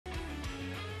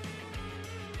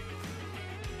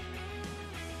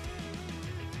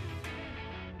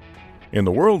In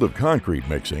the world of concrete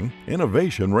mixing,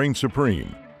 innovation reigns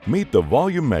supreme. Meet the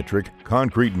Volumetric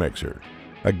concrete mixer,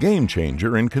 a game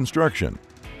changer in construction.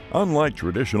 Unlike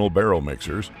traditional barrel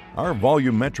mixers, our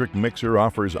volumetric mixer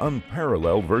offers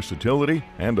unparalleled versatility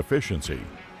and efficiency.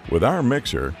 With our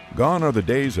mixer, gone are the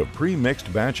days of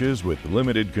pre-mixed batches with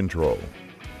limited control.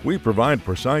 We provide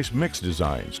precise mix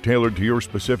designs tailored to your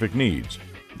specific needs,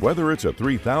 whether it's a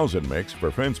 3000 mix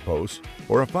for fence posts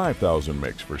or a 5000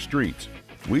 mix for streets.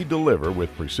 We deliver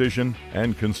with precision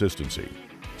and consistency.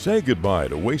 Say goodbye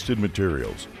to wasted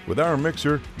materials. With our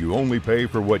mixer, you only pay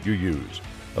for what you use,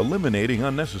 eliminating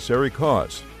unnecessary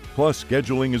costs. Plus,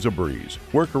 scheduling is a breeze.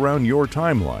 Work around your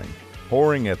timeline,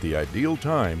 pouring at the ideal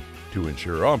time to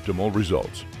ensure optimal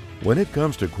results. When it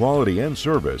comes to quality and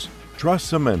service,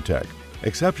 trust Cemen.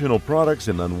 Exceptional products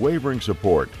and unwavering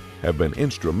support have been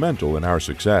instrumental in our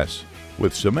success.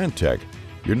 With Cemen,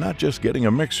 you're not just getting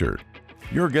a mixer,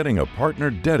 you're getting a partner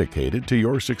dedicated to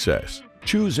your success.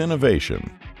 Choose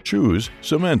innovation. Choose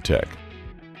Cemen.